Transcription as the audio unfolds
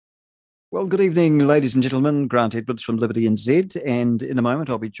Well, good evening, ladies and gentlemen. Grant Edwards from Liberty NZ, and in a moment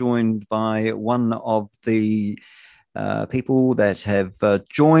I'll be joined by one of the people that have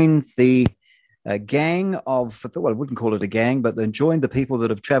joined the gang of, well, we wouldn't call it a gang, but then joined the people that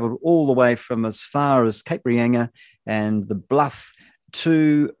have travelled all the way from as far as Cape Reinga and the Bluff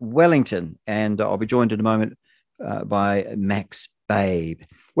to Wellington. And I'll be joined in a moment by Max Babe.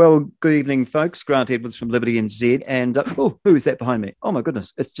 Well, good evening, folks. Grant Edwards from Liberty NZ. And who is that behind me? Oh, my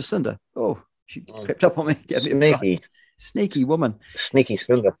goodness. It's Jacinda. Oh, she crept up on me. Sneaky woman. Sneaky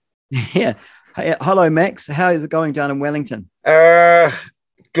Cinder. Yeah. Hey, hello, Max. How is it going down in Wellington?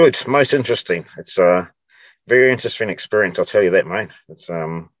 Good. Most interesting. It's a very interesting experience, I'll tell you that, mate. It's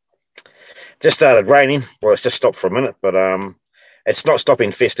just started raining. Well, it's just stopped for a minute, but it's not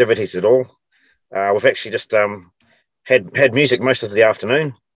stopping festivities at all. We've actually just had music most of the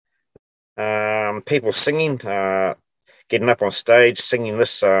afternoon. People singing, getting up on stage, singing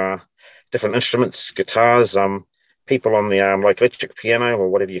this, different instruments, guitars, people on the like electric piano or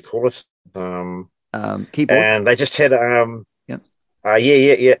whatever you call it. Keyboards. And they just had yeah.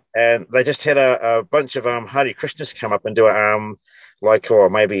 And they just had a bunch of Hare Krishnas come up and do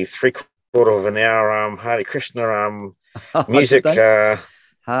maybe 3/4 of an hour Hare Krishna music. Hare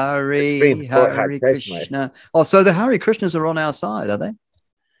Krishna. Oh, so the Hare Krishnas are on our side, are they?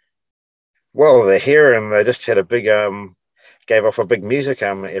 Well, they're here, and they just had a big gave off a big music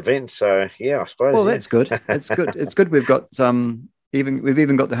event. So yeah, I suppose. Well, yeah. that's good. It's good. It's good. We've got we've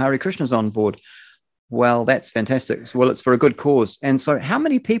even got the Hare Krishnas on board. Well, that's fantastic. Well, it's for a good cause. And so, how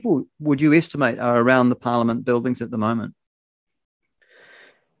many people would you estimate are around the Parliament buildings at the moment?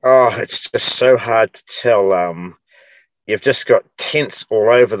 Oh, it's just so hard to tell. You've just got tents all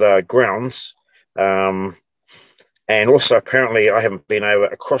over the grounds. And also, apparently, I haven't been over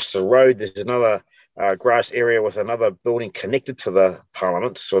across the road. There's another grass area with another building connected to the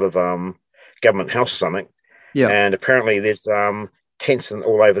Parliament, sort of government house or something. Yeah. And apparently, there's tents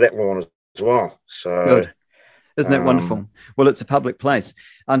all over that lawn as well. So, good. Isn't that wonderful? Well, it's a public place.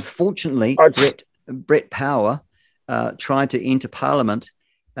 Unfortunately, Brett Power tried to enter Parliament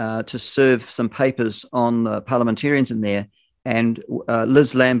to serve some papers on the parliamentarians in there. And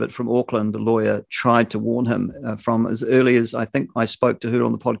Liz Lambert from Auckland, the lawyer, tried to warn him from as early as, I think I spoke to her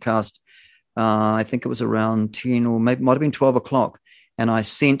on the podcast. I think it was around 10 or maybe might have been 12 o'clock. And I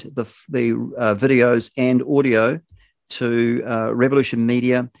sent the videos and audio to Revolution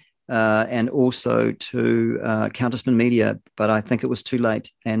Media and also to Counterspin Media. But I think it was too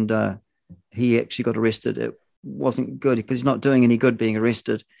late. And he actually got arrested. It wasn't good because he's not doing any good being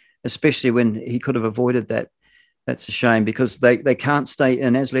arrested, especially when he could have avoided that. That's a shame because they can't stay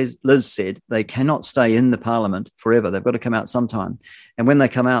in, as Liz said, they cannot stay in the Parliament forever. They've got to come out sometime. And when they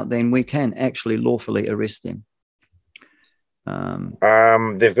come out, then we can actually lawfully arrest them.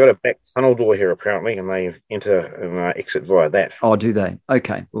 They've got a back tunnel door here, apparently, and they enter and exit via that. Oh, do they?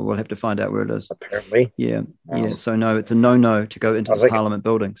 Okay. Well, we'll have to find out where it is. Apparently. Yeah. So, no, it's a no to go into the Parliament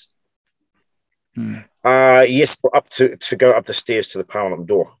buildings. Yes, to go up the stairs to the Parliament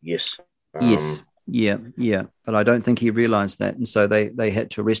door, yes. Yes. Yeah, but I don't think he realised that, and so they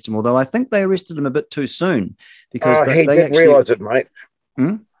had to arrest him. Although I think they arrested him a bit too soon because he did realise it, mate.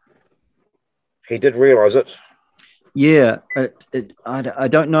 He did realise it. Yeah, I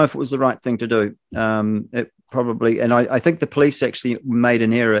don't know if it was the right thing to do. It probably, and I think the police actually made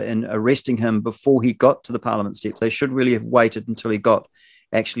an error in arresting him before he got to the Parliament steps. They should really have waited until he got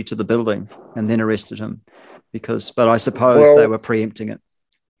actually to the building and then arrested him, but I suppose they were preempting it.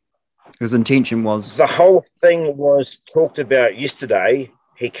 His intention was... The whole thing was talked about yesterday.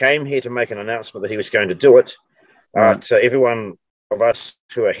 He came here to make an announcement that he was going to do it to everyone of us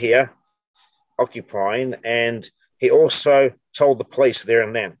who are here occupying. And he also told the police there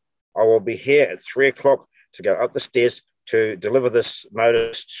and then, I will be here at 3 o'clock to go up the stairs to deliver this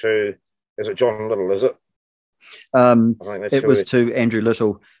notice to... Is it John Little, is it? It was to Andrew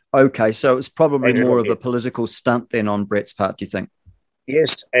Little. Okay, so it's probably more of a political stunt then on Brett's part, do you think?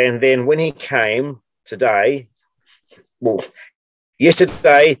 Yes, and then when he came today,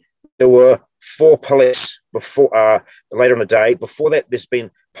 yesterday there were 4 police before later in the day. Before that, there's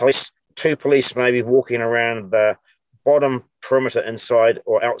been 2 police maybe walking around the bottom perimeter inside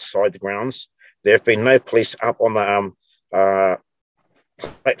or outside the grounds. There have been no police up on the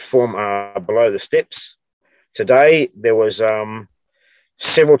platform below the steps. Today there was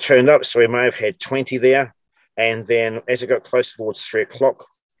several turned up, so we may have had 20 there. And then as it got close towards 3 o'clock,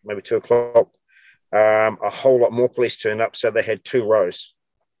 maybe 2 o'clock, a whole lot more police turned up. So they had 2 rows.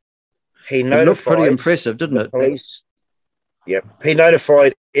 He notified... It looked pretty impressive, didn't it? Police. Yep. He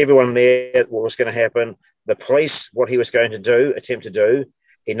notified everyone there what was going to happen. The police, what he was going to attempt to do,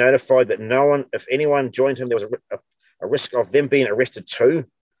 He notified that no one, if anyone joined him, there was a risk of them being arrested too.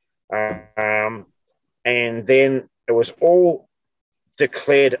 And then it was all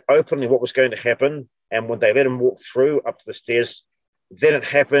declared openly what was going to happen. And when they let him walk through up to the stairs, then it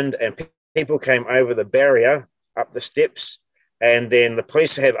happened, and people came over the barrier up the steps, and then the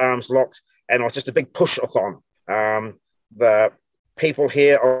police had arms locked, and it was just a big push-a-thon. The people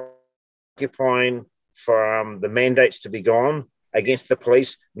here are occupying for the mandates to be gone against the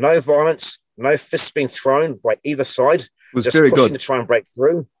police. No violence, no fists being thrown by either side. It was just very pushing good to try and break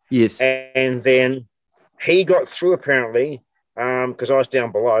through. Yes. And then he got through apparently because I was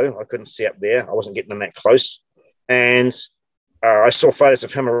down below. I couldn't see up there. I wasn't getting in that close. And I saw photos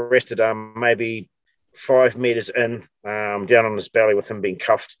of him arrested maybe 5 meters in, down on his belly with him being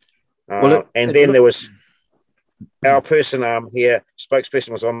cuffed. There was our person here, spokesperson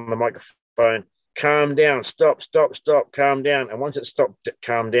was on the microphone. Calm down, stop, calm down. And once it stopped,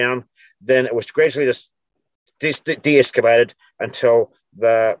 calm down, then it was gradually just de-escalated until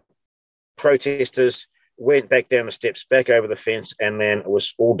the protesters went back down the steps, back over the fence, and then it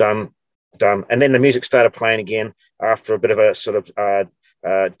was all done. And then the music started playing again after a bit of a sort of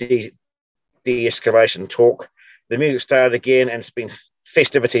de-escalation talk. The music started again, and it's been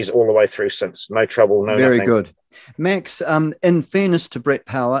festivities all the way through since. No trouble, no Very nothing. good. Max, in fairness to Brett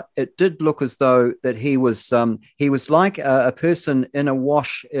Power, it did look as though that he was like a person in a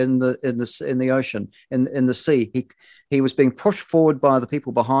wash in the ocean, in the sea. He was being pushed forward by the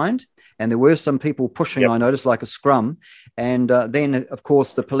people behind, and there were some people pushing, I noticed, like a scrum. And then, of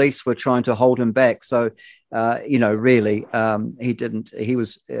course, the police were trying to hold him back. So, really, he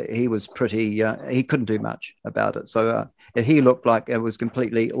was pretty, he couldn't do much about it. So he looked like it was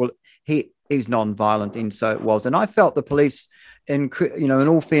completely, he's non-violent, and so it was. And I felt the police, in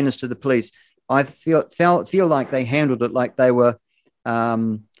all fairness to the police, I feel like they handled it like they were,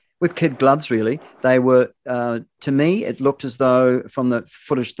 with kid gloves, really. They were, to me, it looked as though, from the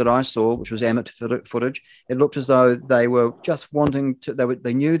footage that I saw, which was amateur footage, it looked as though they were just wanting to,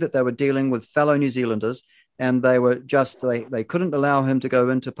 they knew that they were dealing with fellow New Zealanders, and they were just, they couldn't allow him to go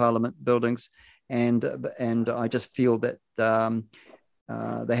into Parliament buildings. And I just feel that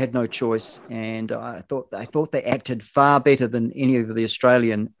they had no choice. And I thought they acted far better than any of the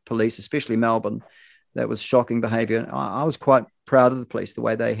Australian police, especially Melbourne. That was shocking behaviour. I was quite proud of the police, the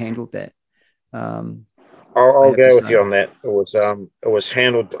way they handled that. I'll go with you on that. It was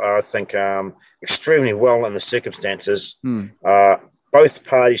handled, I think, extremely well in the circumstances. Both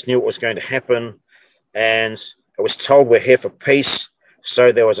parties knew what was going to happen, and it was told we're here for peace.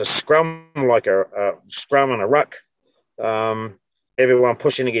 So there was a scrum, like a scrum and a ruck. Everyone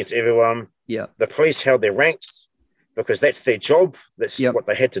pushing against everyone. Yeah. The police held their ranks because that's their job. That's what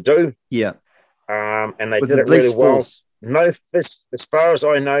they had to do. Yeah. And they did it really well. No fists, as far as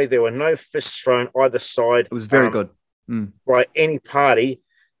I know, there were no fists thrown either side. It was very good. By any party.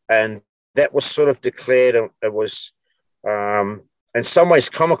 And that was sort of declared, it was in some ways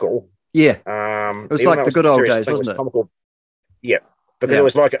comical. Yeah. It was like the good old days, wasn't it? Comical. Yeah. Because it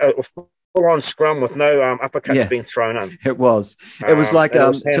was like a full-on scrum with no uppercuts being thrown in. It was. It was like,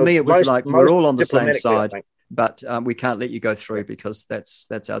 to me, it was like we're all on the same side, but we can't let you go through because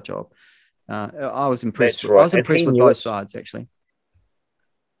that's our job. I was impressed. Right. I was impressed with both sides, actually.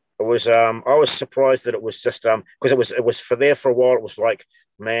 It was. I was surprised that it was just because it was for a while. It was like,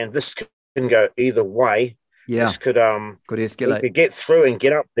 man, this can go either way. Yeah, this could escalate. We could get through and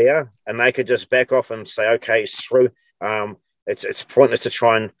get up there, and they could just back off and say, okay, it's through. It's pointless to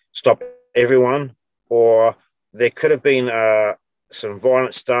try and stop everyone, or there could have been some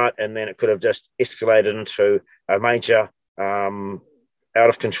violent start, and then it could have just escalated into a major out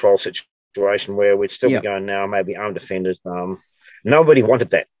of control situation where we'd still be going now, maybe armed defenders. Nobody wanted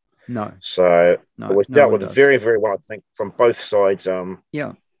that. No. So it was dealt with very, very well, I think, from both sides.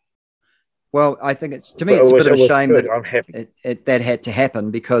 Yeah. Well, I think it's a bit of a shame that I'm happy. that had to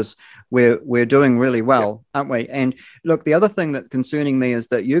happen because we're doing really well, aren't we? And look, the other thing that's concerning me is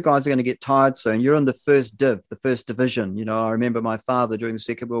that you guys are going to get tired soon. You're in the first division. I remember my father during the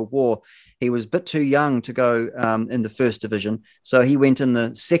Second World War. He was a bit too young to go in the first division, so he went in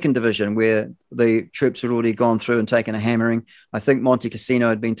the second division where the troops had already gone through and taken a hammering. I think Monte Cassino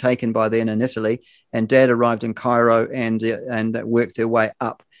had been taken by then in Italy, and Dad arrived in Cairo and worked their way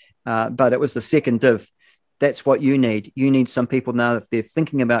up. But it was the second div. That's what you need. You need some people now, if they're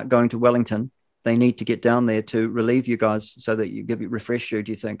thinking about going to Wellington, they need to get down there to relieve you guys so that you refresh you,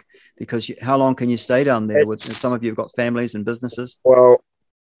 do you think? Because how long can you stay down there? Some of you have got families and businesses. Well,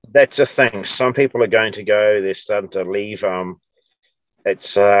 that's the thing. Some people are going to go. They're starting to leave. But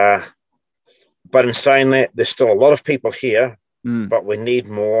in saying that, there's still a lot of people here but we need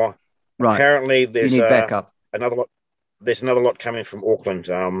more. Right. Apparently, You there's need backup. another lot. There's another lot coming from Auckland.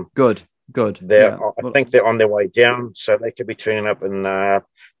 Good. I think they're on their way down, so they could be turning up in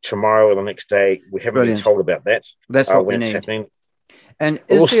tomorrow or the next day. We haven't been told about that. That's what we when it's need. happening. And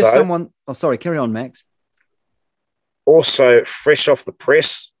is there someone? Oh, sorry. Carry on, Max. Also, fresh off the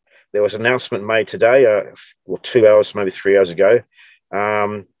press, there was an announcement made today, 2 hours, maybe 3 hours ago.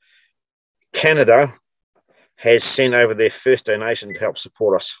 Canada has sent over their first donation to help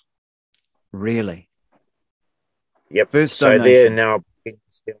support us. Really? Yep. First so donation. they're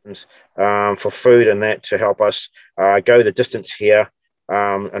now for food and that to help us go the distance here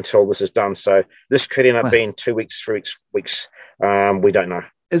until this is done. So this could end up being 2 weeks, 3 weeks. We don't know.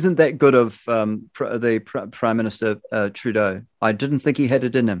 Isn't that good of the Prime Minister Trudeau? I didn't think he had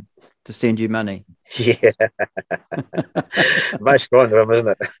it in him to send you money. Yeah. Most kind of him, isn't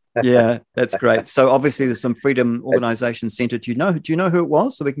it? Yeah, that's great. So obviously there's some Freedom Organisation Centre. Do you know who it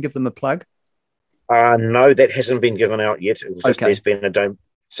was, so we can give them a plug? No, that hasn't been given out yet. It was just, there's been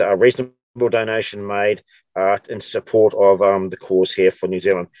a reasonable donation made in support of the cause here for New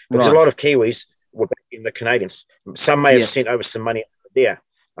Zealand. Because a lot of Kiwis were backing the Canadians. Some may have sent over some money there.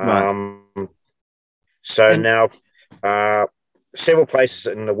 Now several places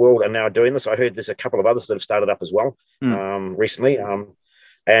in the world are now doing this. I heard there's a couple of others that have started up as well recently.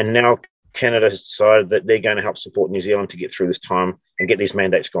 And now Canada has decided that they're going to help support New Zealand to get through this time and get these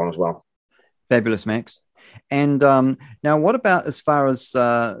mandates gone as well. Fabulous, Max. And now what about as far as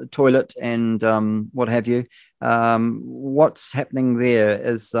toilet and what have you? What's happening there?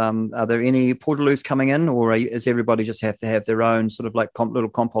 Are there any portaloos coming in, or is everybody just have to have their own sort of like little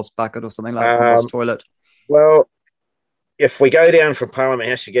compost bucket or something like compost toilet? Well, if we go down from Parliament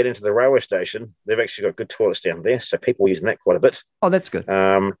House, you get into the railway station, they've actually got good toilets down there, so people are using that quite a bit. Oh, that's good.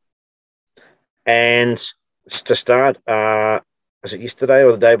 And to start, was it yesterday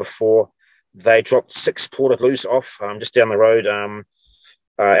or the day before, they dropped 6 portaloos off just down the road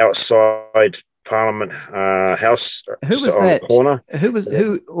outside Parliament House. Who was that? Corner.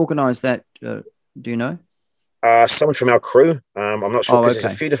 Who organised that? Do you know? Someone from our crew. I'm not sure because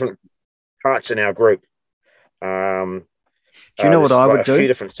there's a few different parts in our group. Do you know what I would do? A few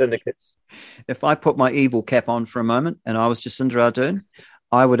different syndicates. If I put my evil cap on for a moment and I was Jacinda Ardern,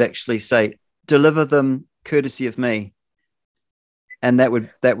 I would actually say, deliver them courtesy of me. And that would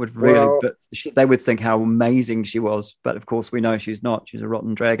really, they would think how amazing she was. But of course, we know she's not. She's a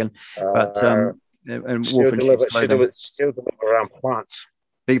rotten dragon. But and she'll deliver plants.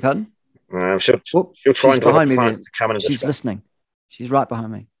 Beg your pardon? She'll try and deliver plants to come in. She's listening. She's right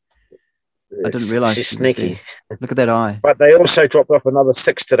behind me. I didn't realise she's sneaky. Look at that eye. But they also dropped off another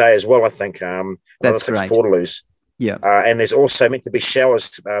 6 today as well, I think. That's 6 great. portaloos. Yeah. And there's also meant to be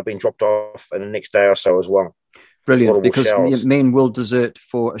showers being dropped off in the next day or so as well. Brilliant, because men will desert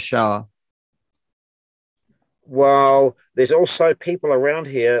for a shower. Well, there's also people around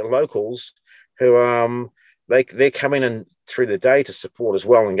here, locals, who they're coming in through the day to support as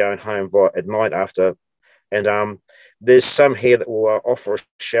well and going home at night after. And there's some here that will offer a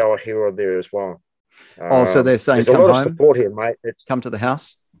shower here or there as well. So they're saying, there's a lot of support here, mate. Come to the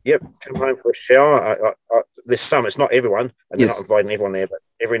house. Yep, come home for a shower. There's some, it's not everyone, and they're not inviting everyone there, but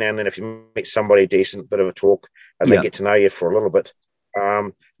every now and then if you meet somebody decent, bit of a talk, and they get to know you for a little bit,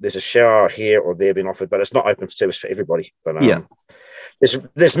 there's a shower here or there being offered, but it's not open service for everybody. But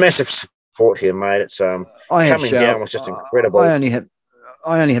there's massive support here, mate. It's coming down was just incredible. I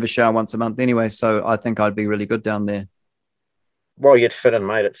only have a shower once a month anyway, so I think I'd be really good down there. Well, you'd fit in,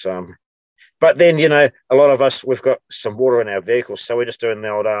 mate. It's but then, a lot of us, we've got some water in our vehicles, so we're just doing the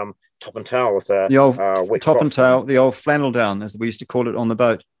old top and tail with the old top and tail, the old flannel down, as we used to call it on the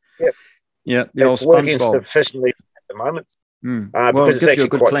boat. Yep. Yeah, the old sponge working bowl. Sufficiently at the moment. Because it's actually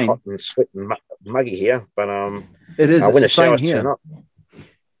quite hot and sweat and muggy here. But it is. When the same here.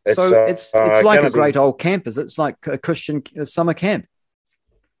 It's like a great old camp, is it? It's like a Christian summer camp.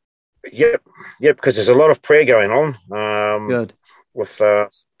 Yep, because there's a lot of prayer going on. Good. With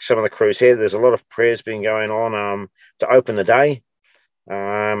some of the crews here, there's a lot of prayers been going on to open the day,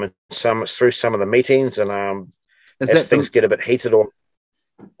 and through some of the meetings, and as things get a bit heated.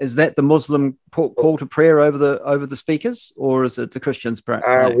 Is that the Muslim call to prayer over the speakers, or is it the Christians praying?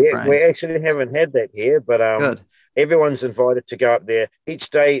 We actually haven't had that here, but everyone's invited to go up there. Each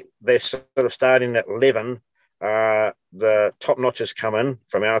day they're sort of starting at 11. The top notches come in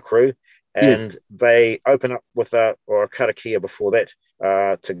from our crew. And they open up with a karakia before that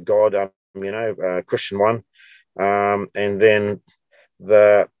to God, Christian one, and then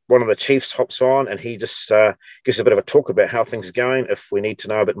one of the chiefs hops on and he just gives a bit of a talk about how things are going. If we need to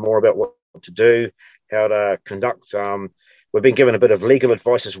know a bit more about what to do, how to conduct We've been given a bit of legal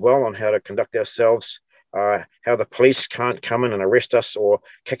advice as well on how to conduct ourselves, how the police can't come in and arrest us or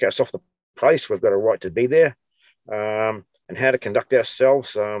kick us off the place. We've got a right to be there, and how to conduct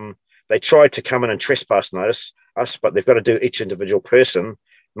ourselves. They tried to come in and trespass notice us, but they've got to do each individual person,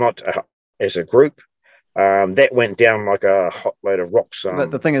 not as a group. That went down like a hot load of rocks.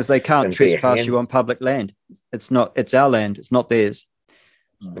 But the thing is, they can't trespass you on public land. It's our land. It's not theirs.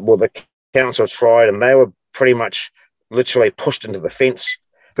 Well, the council tried, and they were pretty much literally pushed into the fence.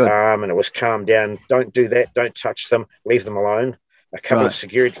 Good. And it was calmed down. Don't do that. Don't touch them. Leave them alone. A couple of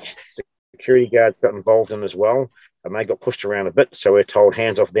security guards got involved in as well, and they got pushed around a bit. So we're told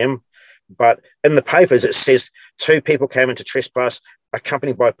hands off them. But in the papers, it says 2 people came into trespass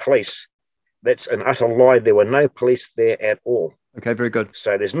accompanied by police. That's an utter lie. There were no police there at all. Okay, very good.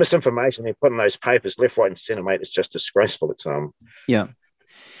 So there's misinformation they put in those papers, left, right, and centre, mate. It's just disgraceful. It's yeah.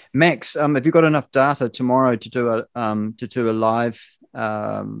 Max, have you got enough data tomorrow to do a live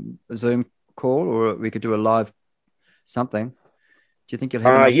Zoom call, or we could do a live something? Do you think you'll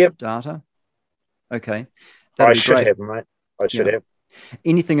have enough data? Okay, I should have, mate. I should have.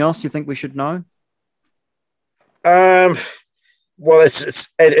 Anything else you think we should know? Well,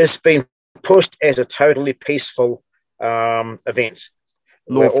 it's been pushed as a totally peaceful event.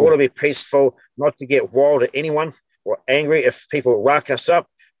 We're all to be peaceful, not to get wild at anyone or angry if people rack us up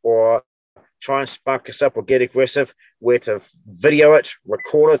or try and spark us up or get aggressive. We're to video it,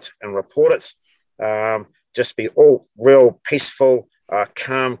 record it, and report it. Just be all real peaceful,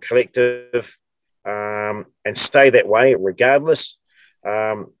 calm, collective, and stay that way regardless.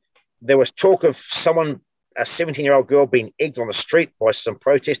 There was talk of a 17-year-old girl being egged on the street by some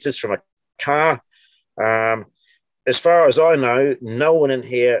protesters from a car. As far as I know, no one in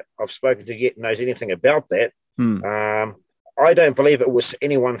here I've spoken to yet knows anything about that. I don't believe it was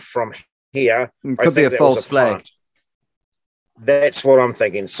anyone from here. It could be a false flag. That's what I'm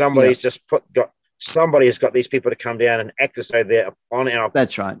thinking. Somebody's somebody has got these people to come down and act as though they're on our.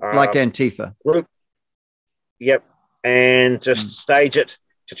 That's right, like Antifa group. Yep, and just stage it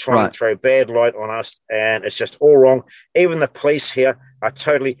to try and throw bad light on us, and it's just all wrong. Even the police here are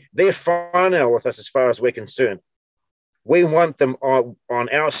they're fine now with us as far as we're concerned. We want them on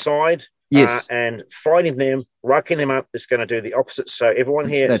our side. Yes. And fighting them, rucking them up is going to do the opposite. So everyone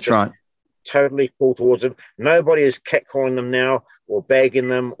here is just totally cool towards them. Nobody is catcalling them now or bagging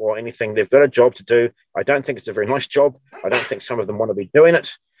them or anything. They've got a job to do. I don't think it's a very nice job. I don't think some of them want to be doing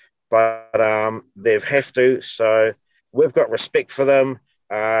it, but they have to. So we've got respect for them.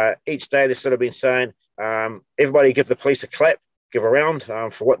 Each day they've sort of been saying, everybody give the police a clap, give a round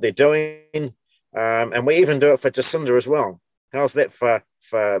for what they're doing. And we even do it for Jacinda as well. How's that for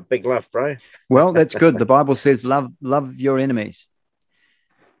big love, bro? Well, that's good. The Bible says love your enemies.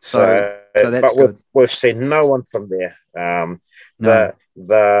 So that's good. We've seen no one from there.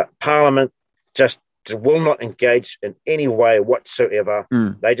 The Parliament just will not engage in any way whatsoever.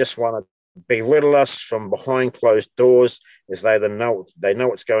 They just want to belittle us from behind closed doors as they know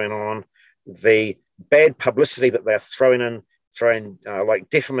what's going on. The bad publicity that they're throwing like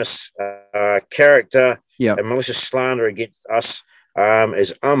defamous character and malicious slander against us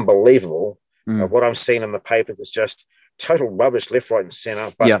is unbelievable. What I'm seeing in the papers is just total rubbish, left, right, and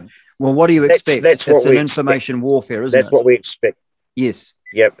centre. But well, what do you expect? It's an information warfare, isn't it? That's what we expect. Yes.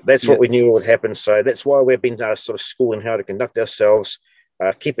 Yep, that's what we knew would happen. So that's why we've been sort of schooling how to conduct ourselves,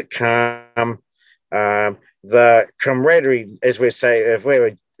 keep it calm. The camaraderie, as we say, if we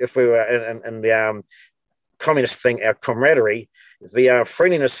were in the communist thing, our camaraderie, the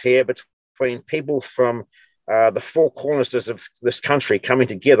friendliness here between people from the four corners of this country coming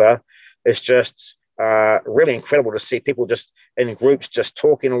together is just really incredible to see people just in groups just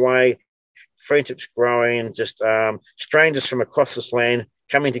talking away, friendships growing, just strangers from across this land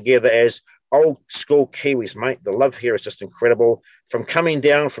coming together as old school Kiwis, mate. The love here is just incredible. From coming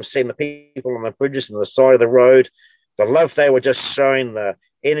down, from seeing the people on the bridges and the side of the road, the love they were just showing, the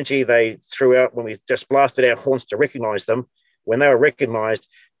energy they threw out when we just blasted our horns to recognise them. When they were recognised,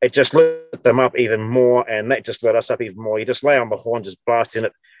 it just lit them up even more, and that just lit us up even more. You just lay on the horn, just blasting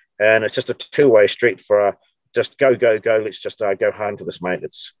it, and it's just a two-way street for just go. Let's just go hard into this, mate.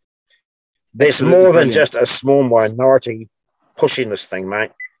 There's more than just a small minority pushing this thing,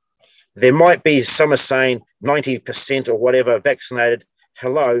 mate. There might be some are saying 90% or whatever vaccinated.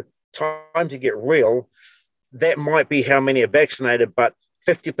 Hello, time to get real. That might be how many are vaccinated, but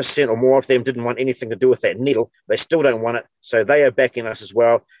 50% or more of them didn't want anything to do with that needle. They still don't want it, so they are backing us as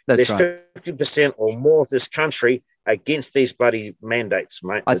well. There's 50% or more of this country against these bloody mandates,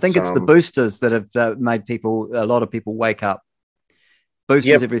 mate. I think it's the boosters that have made a lot of people wake up.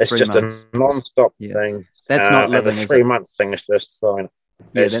 Boosters every 3 months. It's just a non-stop thing. That's not and the living, is it? 3-month thing is just fine.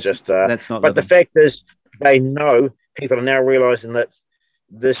 Yeah, It's just. that's not But living. the fact is, they know people are now realizing that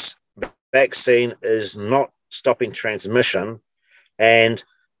this vaccine is not stopping transmission, and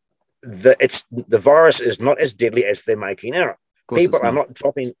the virus is not as deadly as they're making out. People are not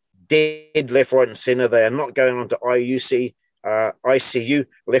dropping dead left, right, and center. They are not going on to ICU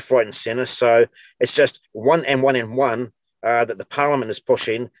left, right, and center. So it's just one that the Parliament is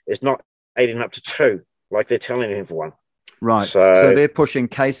pushing is not adding up to 2, like they're telling everyone. Right. So they're pushing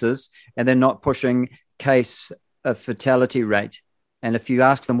cases, and they're not pushing case fatality rate. And if you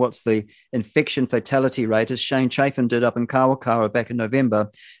ask them what's the infection fatality rate, as Shane Chafin did up in Kawakawa back in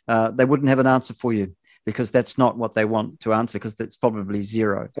November, they wouldn't have an answer for you, because that's not what they want to answer, because it's probably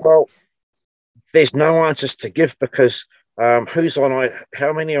 0. Well, there's no answers to give, because how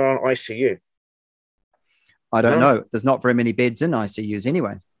many are on ICU? I don't know. There's not very many beds in ICUs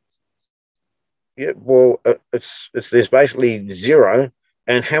anyway. Yeah, well, there's basically 0.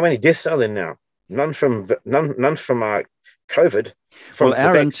 And how many deaths are there now? None from COVID. Well,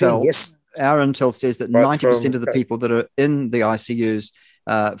 our intel says that 90% of the people that are in the ICUs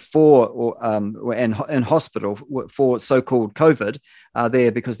in hospital for so-called COVID are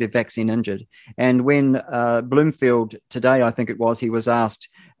there because they're vaccine injured. And when Bloomfield today, I think it was, he was asked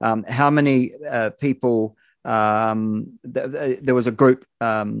how many people. There was a group.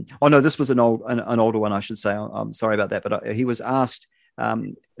 This was an older one, I should say. I'm sorry about that, but he was asked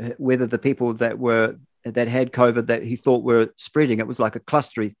whether the people that had COVID that he thought were spreading, it was like a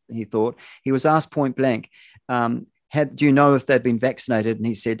cluster. He thought, he was asked point blank, do you know if they'd been vaccinated? And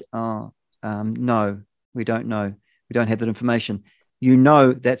he said, no, we don't know. We don't have that information. You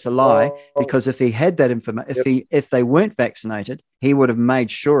know that's a lie, because if he had that information, if they weren't vaccinated, he would have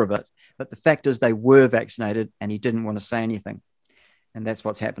made sure of it. But the fact is they were vaccinated, and he didn't want to say anything. And that's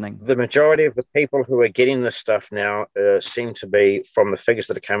what's happening. The majority of the people who are getting this stuff now seem to be, from the figures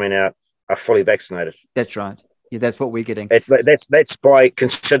that are coming out, are fully vaccinated. That's right. Yeah, that's what we're getting. That's by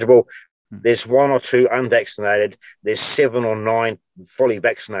considerable. There's 1 or 2 unvaccinated. There's 7 or 9 fully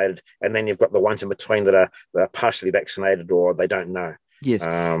vaccinated. And then you've got the ones in between that are partially vaccinated, or they don't know. Yes.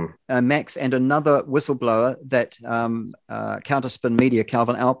 Max, and another whistleblower that Counterspin Media,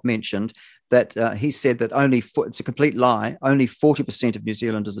 Calvin Alp, mentioned that he said that it's a complete lie, only 40% of New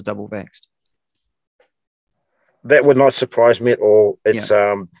Zealanders are double vaxxed. That would not surprise me at all. It's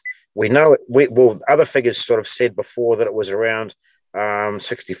we know it. Other figures sort of said before that it was around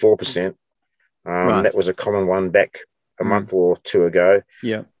 64%. Right. That was a common one back a month or 2 ago.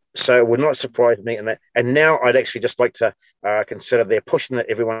 Yeah. So it would not surprise me in that. And now I'd actually just like to consider they're pushing that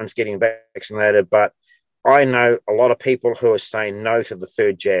everyone's getting vaccinated. But I know a lot of people who are saying no to the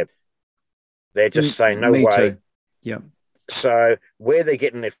 3rd jab. They're just saying no way. Too. Yeah. So where they're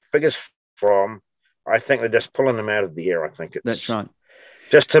getting their figures from, I think they're just pulling them out of the air. I think that's right.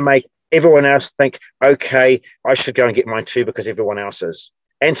 Just to make everyone else think, okay, I should go and get mine too because everyone else is.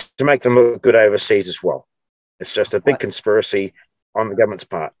 And to make them look good overseas as well. It's just a big conspiracy on the government's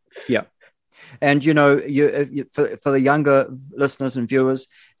part. Yeah. And, for the younger listeners and viewers,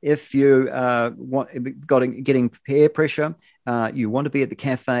 if you getting peer pressure, you want to be at the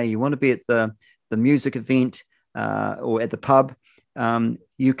cafe, you want to be at the music event or at the pub,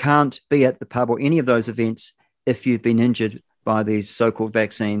 you can't be at the pub or any of those events if you've been injured by these so-called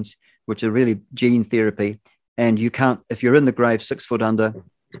vaccines, which are really gene therapy. And you can't, if you're in the grave 6 foot under,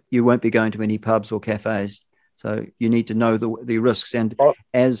 you won't be going to any pubs or cafes. So you need to know the risks. And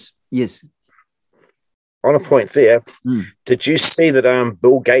yes. On a point there, did you see that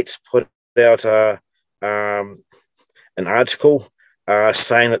Bill Gates put out an article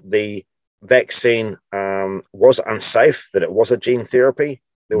saying that the vaccine was unsafe, that it was a gene therapy?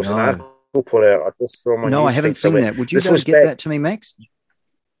 There was an article put out. I just saw my I haven't seen that. Would you be able to get that to me, Max?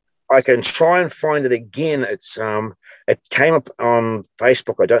 I can try and find it again. It's it came up on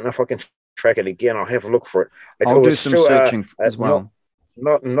Facebook. I don't know if I can track it again. I'll have a look for it. I'll do some searching as well.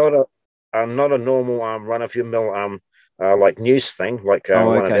 Not a normal run-of-your-mill like news thing, like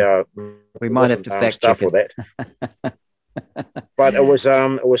one of our. We might have to fact check for that. But it was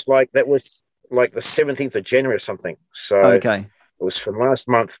like that was like the 17th of January or something. So it was from last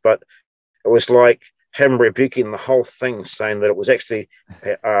month, but it was like him rebuking the whole thing, saying that it was actually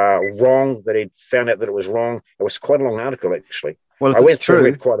wrong, that he'd found out that it was wrong. It was quite a long article, actually. Well, if I it's went through and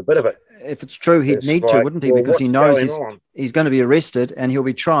true, read quite a bit of it. if it's true, he'd It's need to, like, wouldn't he? well, Because he what's knows going on? he's going to be arrested and he'll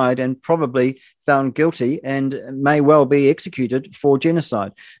be tried and probably found guilty and may well be executed for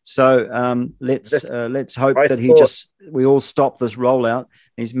genocide. So let's hope I that thought, we all stop this rollout,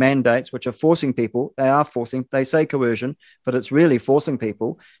 these mandates, which are forcing people. They say coercion, but it's really forcing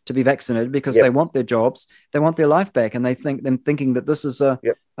people to be vaccinated because yep, they want their jobs, they want their life back, and thinking that this is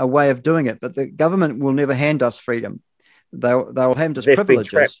yep. a way of doing it. But the government will never hand us freedom. They'll hand us They've been trapped.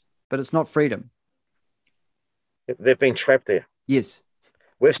 privileges, but it's not freedom. They've been trapped there. Yes.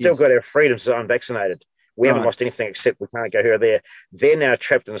 We've still Yes. got our freedoms as unvaccinated. We haven't lost anything except we can't go here or there. They're now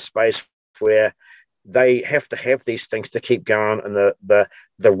trapped in a space where they have to have these things to keep going. And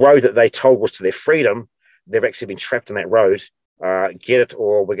the road that they told was to their freedom, they've actually been trapped in that road. Get it,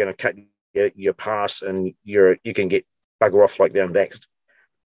 or we're going to cut your pass and you can get bugger off like they're unvaxxed.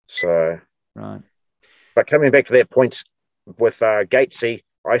 So, right. But coming back to that point with Gatesy,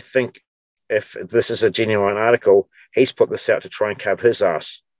 I think if this is a genuine article, he's put this out to try and cover his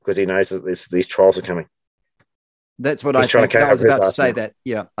ass because he knows that these trials are coming. That's what I think. I was about to say that.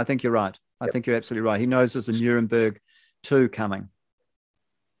 Yeah, I think you're right. I think you're absolutely right. He knows there's a Nuremberg 2 coming.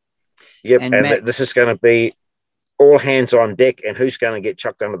 Yep, and this is going to be all hands on deck, and who's going to get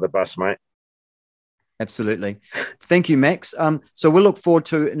chucked under the bus, mate? Absolutely. Thank you, Max. So we'll look forward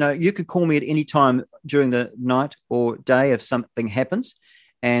to. No, you could call me at any time during the night or day if something happens,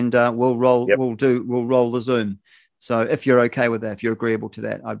 and we'll roll. Yep. We'll roll the Zoom. So if you're okay with that, if you're agreeable to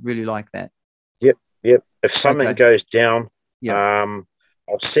that, I'd really like that. Yep. If something goes down, yep.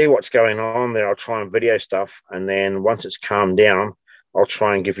 I'll see what's going on there. I'll try and video stuff, and then once it's calmed down, I'll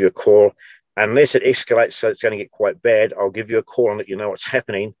try and give you a call. Unless it escalates so it's going to get quite bad, I'll give you a call and let you know what's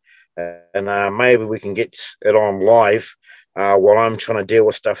happening. And maybe we can get it on live while I'm trying to deal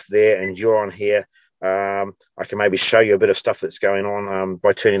with stuff there and you're on here. I can maybe show you a bit of stuff that's going on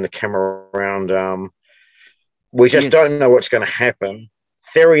by turning the camera around. We just don't know what's going to happen.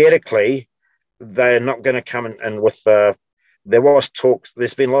 Theoretically, they're not going to come and with there was talk.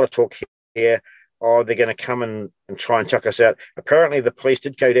 There's been a lot of talk here. Oh, they're going to come and try and chuck us out. Apparently, the police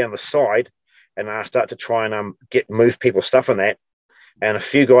did go down the side and start to try and move people's stuff on that. And a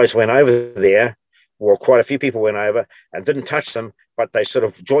few guys went over there. Well, quite a few people went over and didn't touch them, but they sort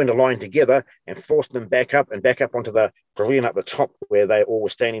of joined a line together and forced them back up onto the pavilion up the top where they all were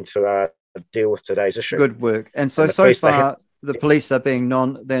standing to deal with today's issue. Good work. And so far, the police are being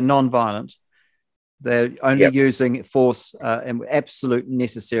they're non-violent. They're only using force and absolute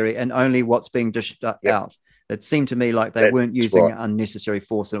necessary and only what's being dished out. It seemed to me like they weren't using unnecessary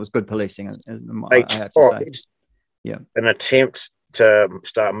force, and it was good policing. I have to say. Yeah. An attempt to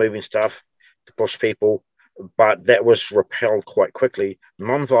start moving stuff, to push people, but that was repelled quite quickly,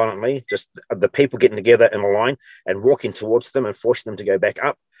 non-violently, just the people getting together in a line and walking towards them and forcing them to go back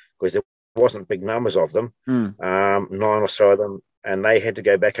up because there wasn't big numbers of them, 9 or so of them, and they had to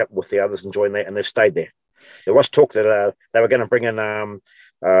go back up with the others and join there, and they've stayed there. There was talk that they were going to bring in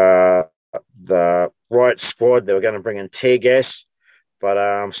the riot squad, they were going to bring in tear gas,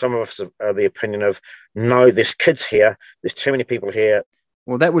 but some of us are the opinion of, no, there's kids here, there's too many people here.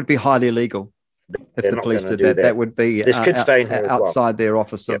 Well, that would be highly illegal if the police did that. That would be outside their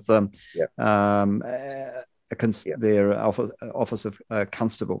office of their office of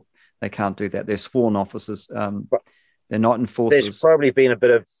constable. They can't do that. They're sworn officers. They're not enforcers. There's probably been a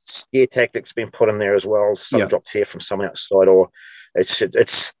bit of scare tactics being put in there as well. Some dropped here from someone outside, or it's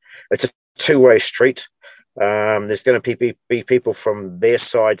a two-way street. There's going to be people from their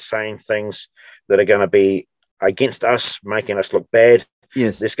side saying things that are going to be against us, making us look bad.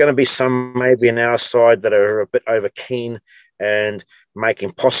 Yes. There's going to be some maybe on our side that are a bit over keen and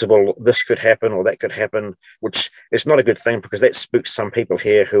making possible this could happen or that could happen, which is not a good thing because that spooks some people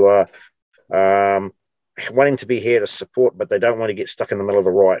here who are wanting to be here to support, but they don't want to get stuck in the middle of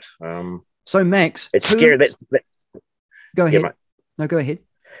a riot. So, Max, it's scary. Go ahead. No, go ahead.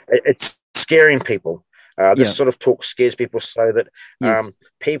 It's scaring people. This sort of talk scares people so that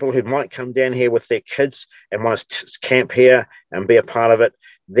people who might come down here with their kids and want to camp here and be a part of it,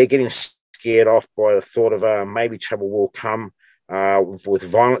 they're getting scared off by the thought of maybe trouble will come with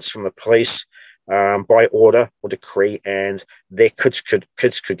violence from the police by order or decree, and their kids could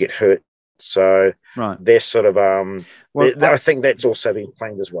get hurt. So they're sort of I think that's also been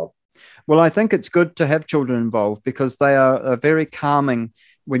planned as well. Well, I think it's good to have children involved because they are very calming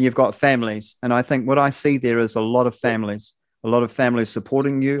when you've got families. And I think what I see there is a lot of families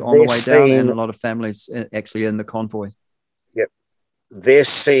supporting you on the way down and a lot of families actually in the convoy. Yep. They're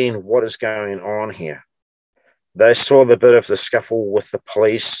seeing what is going on here. They saw the bit of the scuffle with the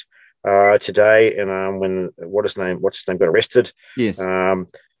police today, and what's his name got arrested. Yes.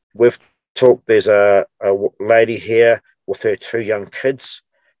 We've talked. There's a lady here with her two young kids.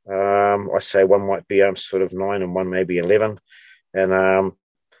 I say one might be sort of 9 and one maybe 11, and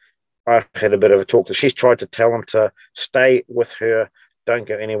I had a bit of a talk. She's tried to tell them to stay with her, don't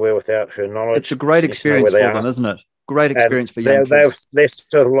go anywhere without her knowledge. It's a great experience for them, isn't it? Great experience for young kids. They're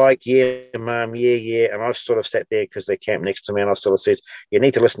sort of like, yeah, mum, yeah. And I've sort of sat there because they camp next to me, and I sort of said, you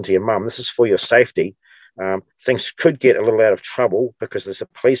need to listen to your mum. This is for your safety. Things could get a little out of trouble because there's a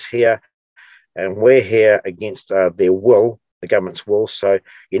police here, and we're here against their will, the government's will. So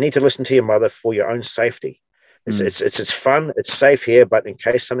you need to listen to your mother for your own safety. It's fun, it's safe here, but in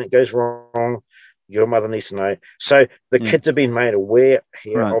case something goes wrong, your mother needs to know. So the kids have been made aware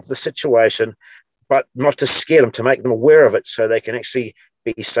here of the situation, but not to scare them, to make them aware of it so they can actually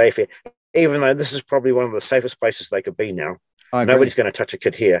be safe here. Even though this is probably one of the safest places they could be now. Nobody's going to touch a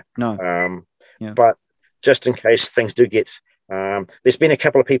kid here. No. But just in case things do get... there's been a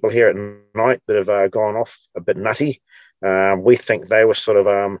couple of people here at night that have gone off a bit nutty. We think they were sort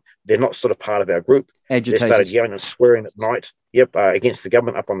of, they're not sort of part of our group. Agitators. They started yelling and swearing at night, against the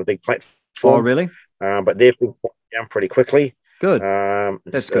government up on the big platform. Oh, really? But they've been put down pretty quickly. Good.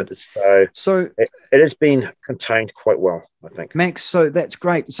 That's good. So it has been contained quite well, I think. Max, so that's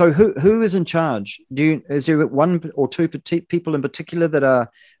great. So who is in charge? Is there one or two people in particular that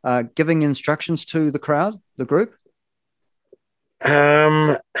are giving instructions to the crowd, the group?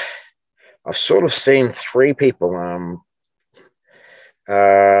 I've sort of seen three people.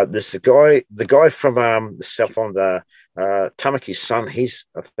 There's the guy from the South Island, Tamaki's son. I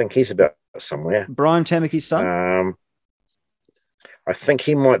think he's about somewhere. Brian Tamaki's son? I think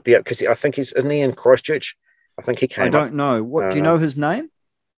he might be up because I think isn't he in Christchurch? I think he came. I don't know. What do you know his name?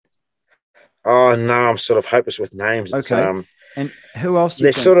 Oh no, I'm sort of hopeless with names. Okay. And who else?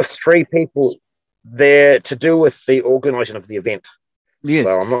 There's sort of three people there to do with the organising of the event. Yes,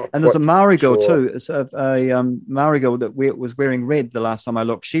 so and there's a Maori girl too. It's a Maori girl that was wearing red the last time I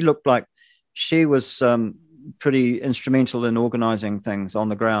looked. She looked like she was pretty instrumental in organising things on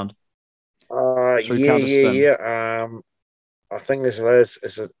the ground. Yeah. I think is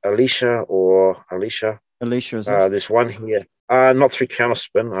it Alicia or Alicia? Alicia, is it? There's one here. Not through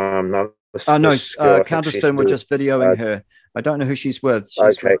Counterspin. No, Counterspin were just videoing her. I don't know who she's with.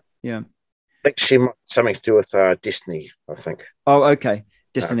 Okay. Yeah. I think she might something to do with Destiny, I think. Oh, okay.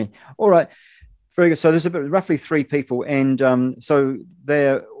 Destiny. All right. Very good. So there's roughly three people, and so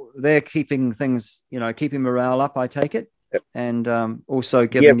they're keeping things, keeping morale up, I take it, and also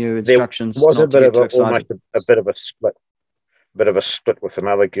giving you instructions. There was almost a bit of a split with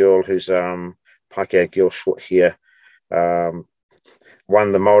another girl who's Pākehā girl, short hair. The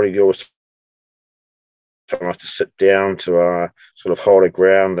Māori girl was telling us to sit down to sort of hold her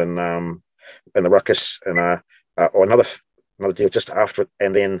ground and in the ruckus, and or another deal just after it,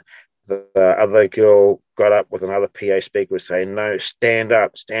 and then the other girl got up with another PA speaker saying, "No, stand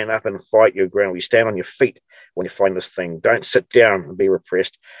up and fight your ground. You stand on your feet when you find this thing. Don't sit down and be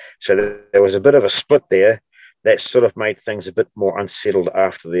repressed." So there was a bit of a split there. That sort of made things a bit more unsettled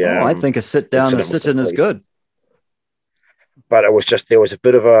after the. I think a sit down and sit in is good. But it was just there was a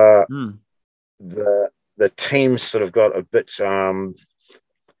bit of a the teams sort of got a bit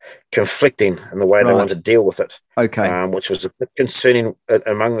conflicting in the way they wanted to deal with it. Okay, which was a bit concerning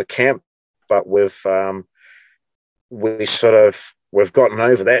among the camp. But we've gotten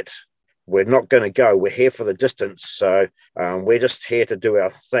over that. We're not going to go. We're here for the distance, so we're just here to do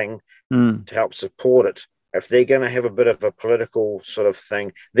our thing to help support it. If they're going to have a bit of a political sort of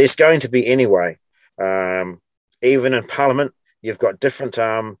thing, there's going to be anyway. Even in Parliament, you've got different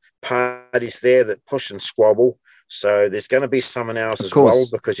parties there that push and squabble. So there's going to be someone else as well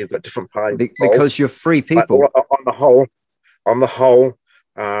because you've got different parties. Because you're free people. But on the whole,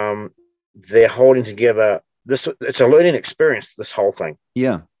 they're holding together. It's a learning experience, this whole thing.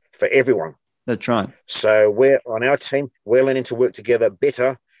 Yeah. For everyone. That's right. So we're on our team. We're learning to work together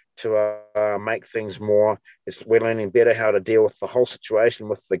better to make things more. We're learning better how to deal with the whole situation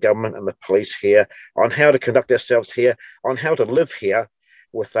with the government and the police here, on how to conduct ourselves here, on how to live here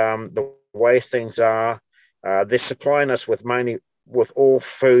with the way things are. They're supplying us with all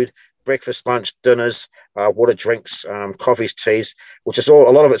food, breakfast, lunch, dinners, water, drinks, coffees, teas, which is a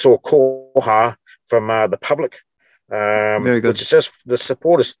lot of it's all koha from the public. Very good. Which is just the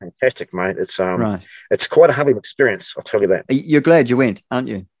support is fantastic, mate. It's right. It's quite a humbling experience, I'll tell you that. You're glad you went, aren't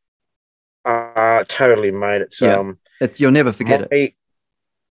you? Totally, mate. You'll never forget it.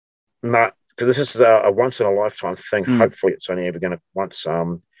 No, because this is a once in a lifetime thing. Hopefully, it's only ever going to once.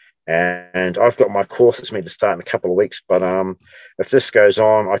 And I've got my course that's meant to start in a couple of weeks. But if this goes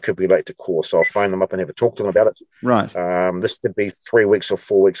on, I could be late to course. So I'll phone them up and have a talk to them about it. Right. This could be 3 weeks or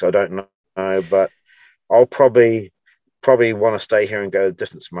 4 weeks. I don't know, but I'll probably want to stay here and go the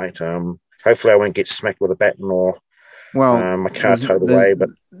distance, mate. Hopefully I won't get smacked with a baton or my car towed away. But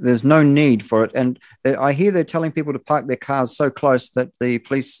there's no need for it. And I hear they're telling people to park their cars so close that the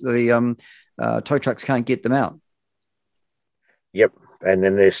police, tow trucks can't get them out. Yep. And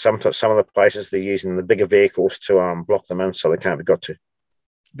then there's some of the places they're using the bigger vehicles to block them in so they can't be got to.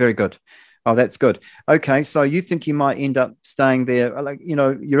 Very good. Oh, that's good. Okay, so you think you might end up staying there? Like,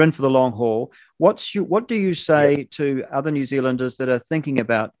 you're in for the long haul. What do you say to other New Zealanders that are thinking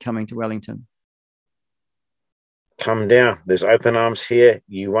about coming to Wellington? Come down. There's open arms here.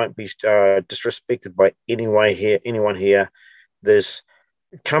 You won't be disrespected by anyone here.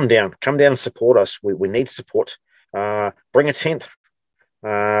 Come down and support us. We need support. Bring a tent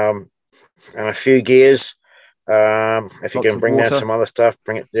and a few gears. If you can bring down some other stuff,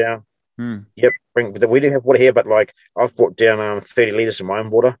 bring it down. Yep, we do have water here, but like I've brought down 30 litres of my own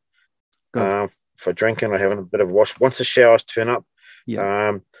water for drinking. I have a bit of wash. Once the showers turn up,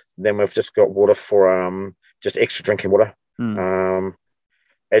 then we've just got water for just extra drinking water.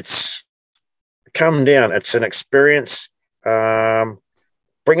 It's come down. It's an experience.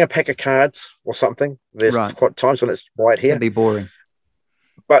 Bring a pack of cards or something. There's quite times when it's quiet here. It can be boring.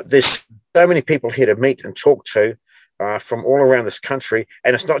 But there's so many people here to meet and talk to from all around this country.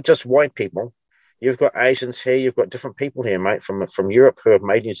 And it's not just white people. You've got Asians here. You've got different people here, mate, from Europe who have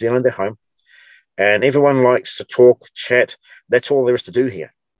made New Zealand their home. And everyone likes to talk, chat. That's all there is to do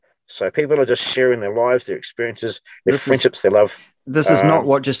here. So people are just sharing their lives, their experiences, their friendships, their love. This is not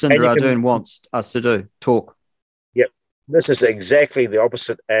what Jacinda Ardern wants us to do, talk. Yep. This is exactly the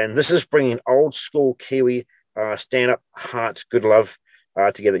opposite. And this is bringing old school Kiwi stand-up, heart, good love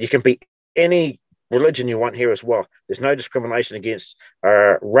together. You can be any religion you want here as well. There's no discrimination against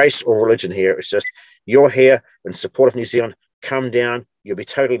race or religion here. It's just you're here in support of New Zealand. Come down. You'll be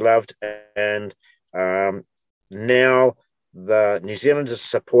totally loved. And now the New Zealanders are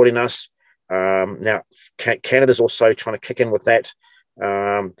supporting us. Now Canada's also trying to kick in with that.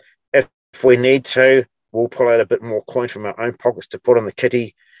 If we need to, we'll pull out a bit more coin from our own pockets to put in the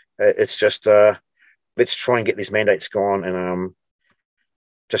kitty. It's just let's try and get these mandates gone and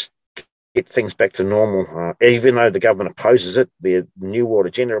just get things back to normal. Even though the government opposes it, the New World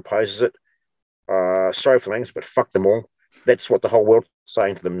Agenda opposes it. Sorry for things, but fuck them all. That's what the whole world's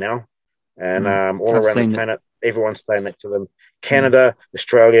saying to them now. And all around the planet, everyone's saying that to them. Canada,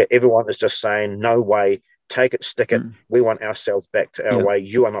 Australia, everyone is just saying, no way, take it, stick it. We want ourselves back to our way.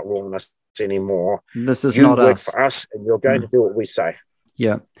 You are not ruling us anymore. This is not us. You work for us, and you're going to do what we say.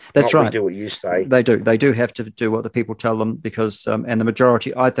 Yeah, that's right. Do what you say. They do have to do what the people tell them because, and the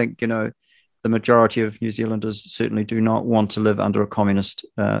majority, I think, the majority of New Zealanders certainly do not want to live under a communist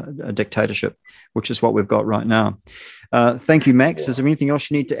dictatorship, which is what we've got right now. Thank you, Max. Is there anything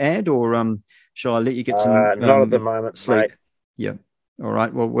else you need to add, or shall I let you get some not at the moment, sleep? Mate. Yeah. All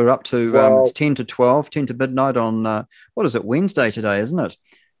right. Well, we're up to it's 10 to 12, 10 to midnight on, what is it, Wednesday today, isn't it?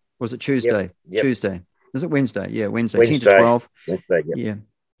 Was it Tuesday? Yep. Tuesday. Is it Wednesday? Yeah, Wednesday. 10 to 12. Wednesday,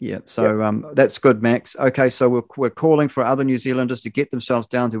 Yeah. So that's good, Max. Okay, so we're calling for other New Zealanders to get themselves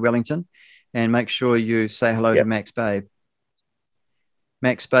down to Wellington and make sure you say hello to Max Babe.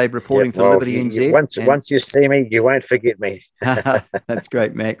 Max Babe reporting for Liberty NZ. Once you see me, you won't forget me. That's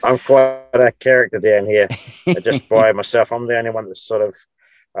great, Max. I'm quite a character down here. Just by myself. I'm the only one that's sort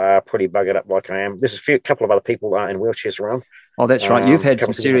of pretty buggered up like I am. There's a couple of other people in wheelchairs around. Oh, that's right. You've had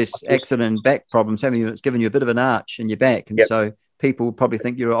some serious accident and back problems, haven't you? It's given you a bit of an arch in your back. And so people probably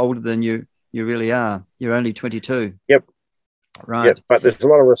think you're older than you really are. You're only 22. Yep. Right. Yep. But there's a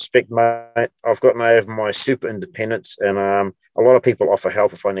lot of respect, mate. I've gotten over my super independence, and a lot of people offer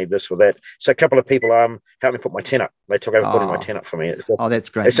help if I need this or that. So a couple of people helped me put my tent up. They took over putting my tent up for me. That's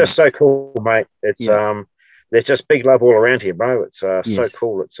great. It's just so cool, mate. It's there's just big love all around here, bro. It's so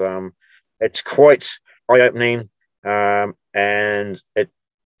cool. It's quite eye-opening. And it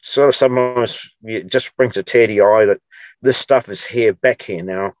sort of sometimes just brings a tear to your eye that this stuff is back here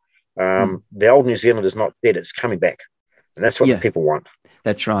now. The old New Zealand is not dead; it's coming back, and that's what the people want.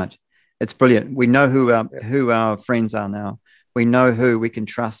 That's right. It's brilliant. We know who our friends are now. We know who we can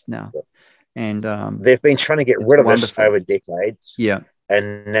trust now, and they've been trying to get rid of this over decades. Yeah,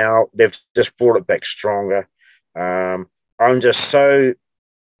 and now they've just brought it back stronger. I'm just so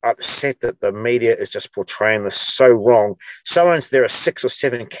upset that the media is just portraying this so wrong. There are 6 or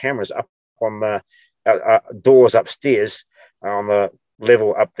 7 cameras up on the doors upstairs on the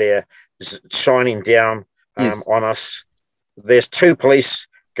level up there, shining down on us. There's 2 police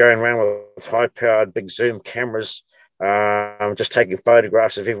going around with high-powered big zoom cameras, just taking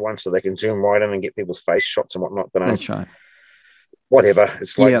photographs of everyone so they can zoom right in and get people's face shots and whatnot. But That's right. Whatever.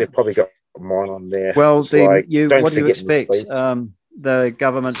 It's like they've probably got mine on there. Well, what do you expect? The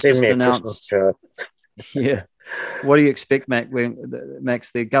government's just announced. Yeah. What do you expect, Max?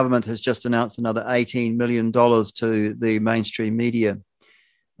 The government has just announced another $18 million to the mainstream media.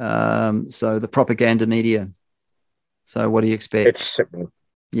 So the propaganda media. So what do you expect? It's sickening.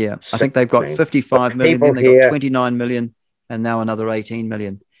 Yeah. I think they've got 55 million, then they got 29 million, and now another 18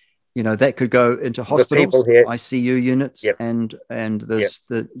 million. You know, that could go into hospitals, ICU units, and there's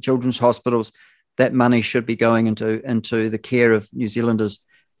the children's hospitals. That money should be going into the care of New Zealanders,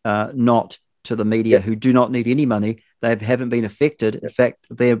 not to the media who do not need any money. They haven't been affected. In fact,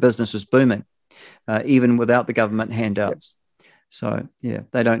 their business is booming, even without the government handouts. So,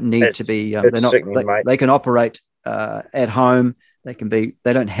 they don't need to be. They can operate at home. They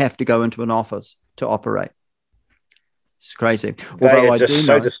don't have to go into an office to operate. It's crazy. They are just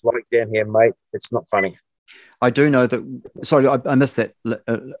so disliked down here, mate. It's not funny. I do know that. Sorry, I missed that.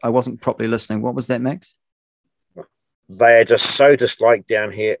 I wasn't properly listening. What was that, Max? They are just so disliked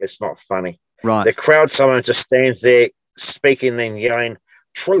down here. It's not funny. Right. The crowd, someone just stands there speaking, then yelling,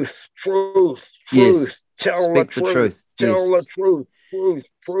 "Truth, truth, truth! Tell the truth! Tell the truth! Truth,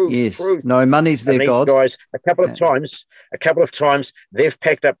 truth, yes. truth!" No, money's their god. These guys, a couple of times, they've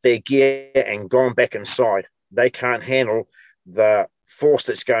packed up their gear and gone back inside. They can't handle the force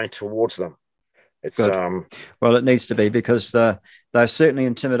that's going towards them. It's good. Well, it needs to be, because they're certainly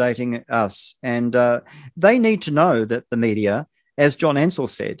intimidating us, and they need to know that the media, as John Ansell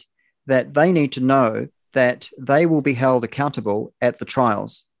said, that they need to know that they will be held accountable at the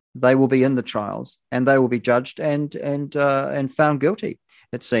trials. They will be in the trials, and they will be judged and found guilty.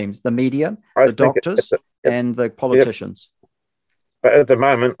 It seems the media, the doctors, and the politicians. But at the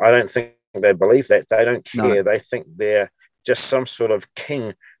moment, I don't think they believe that. They don't care. No. They think they're just some sort of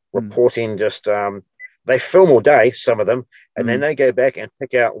king reporting. Just they film all day, some of them, and then they go back and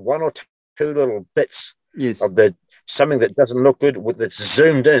pick out one or two little bits of something that doesn't look good, that's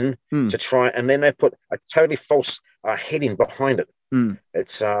zoomed in to try, and then they put a totally false heading behind it.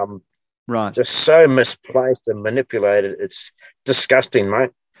 It's right, just so misplaced and manipulated. It's disgusting, mate.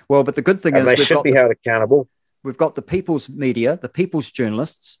 Well, but the good thing is they should be held accountable. We've got the people's media, the people's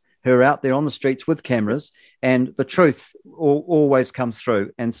journalists, who are out there on the streets with cameras, and the truth always comes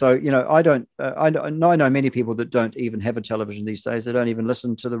through. And so, I know many people that don't even have a television these days. They don't even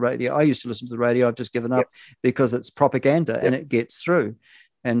listen to the radio. I used to listen to the radio. I've just given up because it's propaganda and it gets through.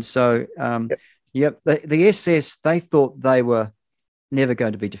 And so, the SS, they thought they were never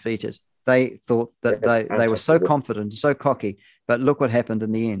going to be defeated. They thought that they were so confident, so cocky, but look what happened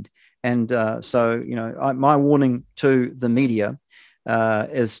in the end. And my warning to the media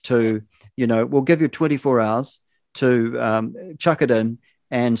is to, we'll give you 24 hours to chuck it in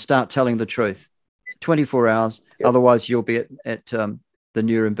and start telling the truth. 24 hours, otherwise you'll be at the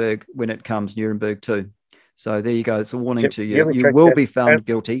Nuremberg when it comes, Nuremberg 2. So there you go. It's a warning to you. You will be found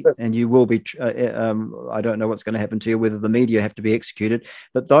guilty, and you will be, I don't know what's going to happen to you, whether the media have to be executed,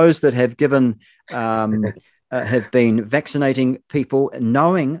 but those that have given, have been vaccinating people,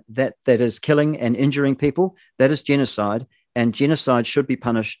 knowing that is killing and injuring people, that is genocide, and genocide should be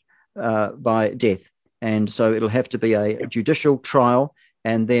punished by death. And so it'll have to be a judicial trial.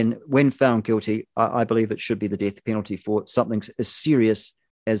 And then when found guilty, I believe it should be the death penalty for something as serious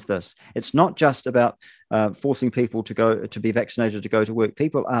as this. It's not just about forcing people to be vaccinated to go to work.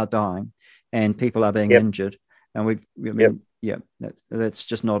 People are dying and people are being injured. And that's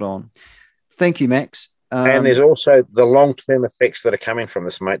just not on. Thank you, Max. And there's also the long-term effects that are coming from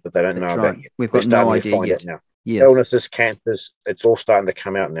this, mate, that they don't know about yet. We've got no idea yet. Now. Yes. Illnesses, cancers, it's all starting to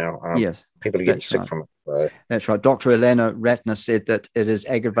come out now. People are getting sick from it. So. That's right. Dr. Elena Ratner said that it is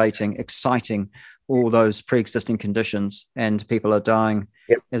aggravating, exciting, all those pre-existing conditions, and people are dying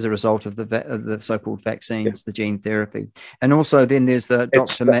as a result of the so-called vaccines, the gene therapy. And also then there's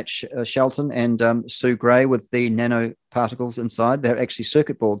Dr. Matt Shelton and Sue Gray with the nanoparticles inside. They're actually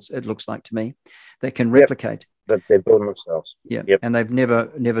circuit boards, it looks like to me, that can replicate. That they're building themselves. And they've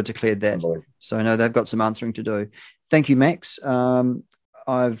never declared that. So no, they've got some answering to do. Thank you, Max. You're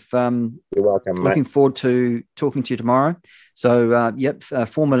welcome, mate. Looking forward to talking to you tomorrow. So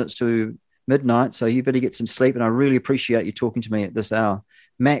 4 minutes to midnight, so you better get some sleep, and I really appreciate you talking to me at this hour.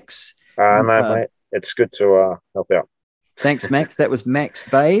 Max. No, mate. It's good to help out. Thanks, Max. That was Max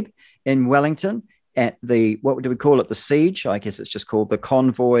Babe in Wellington at what do we call it? The Seige. I guess it's just called the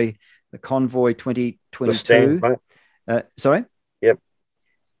Convoy 2022. Sorry? Yep.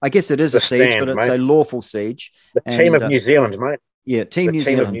 I guess it is a siege, but it's a lawful siege. The team of New Zealand, mate. Yeah, Team New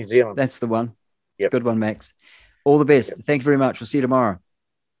Zealand. Of New Zealand. That's the one. Yep. Good one, Max. All the best. Yep. Thank you very much. We'll see you tomorrow.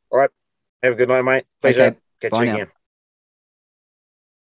 All right. Have a good night, mate. Pleasure. Okay. Catch Bye you now. again.